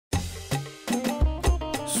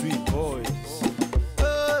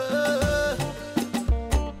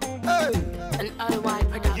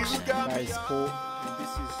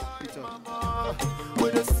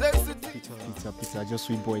Peter, just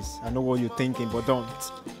Sweetboyz. I know what you're thinking, but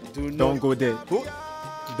don't go there.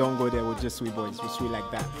 Don't go there with just Sweetboyz. We're sweet like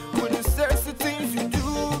that. When you say the things you do,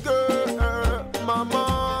 girl,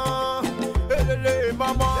 mama, elele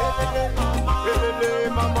mama, elele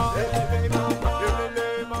mama,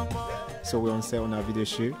 elele mama. So we're on set on our video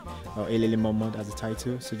shoot. elelmama, that's the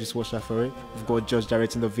title. So just watch out for it. We've got Josh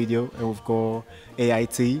directing the video, and we've got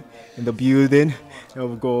AIT in the building, and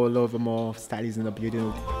we've got a lot of more stylists in the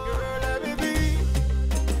building.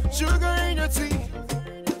 Sugar in your tea,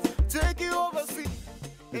 take you overseas.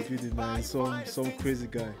 The building, man, some crazy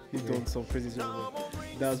guy. He's done some crazy stuff.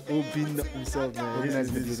 That's Obin himself, man. He's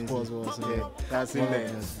in the sport as well. So yeah, that's it,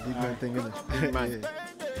 man. Big man thing, isn't it? Big man.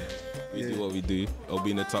 We do what we do. I'll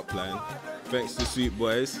be in the top line. Thanks to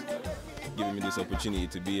Sweetboyz giving me this opportunity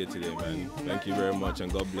to be here today, man. Thank you very much,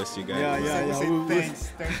 and God bless you guys. Yeah. Thanks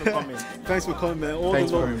for coming. Thanks for coming, man. All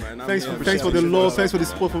Thanks the love. Thanks for the love. Thanks for the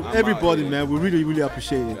support from everybody, man. We really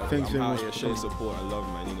appreciate it. Thanks very much. I'm showing support and love,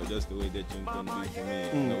 man. You know, just the way that you can do for me.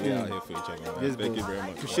 You know, we're out here for each other, man. Yes, thank you very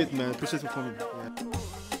much. Appreciate, man. Appreciate for coming.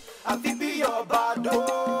 I feel be your bado,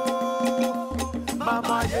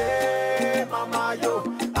 mama yeah, mama yo.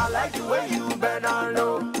 I like the way you bend down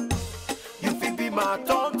low. You feel be my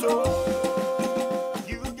tonto.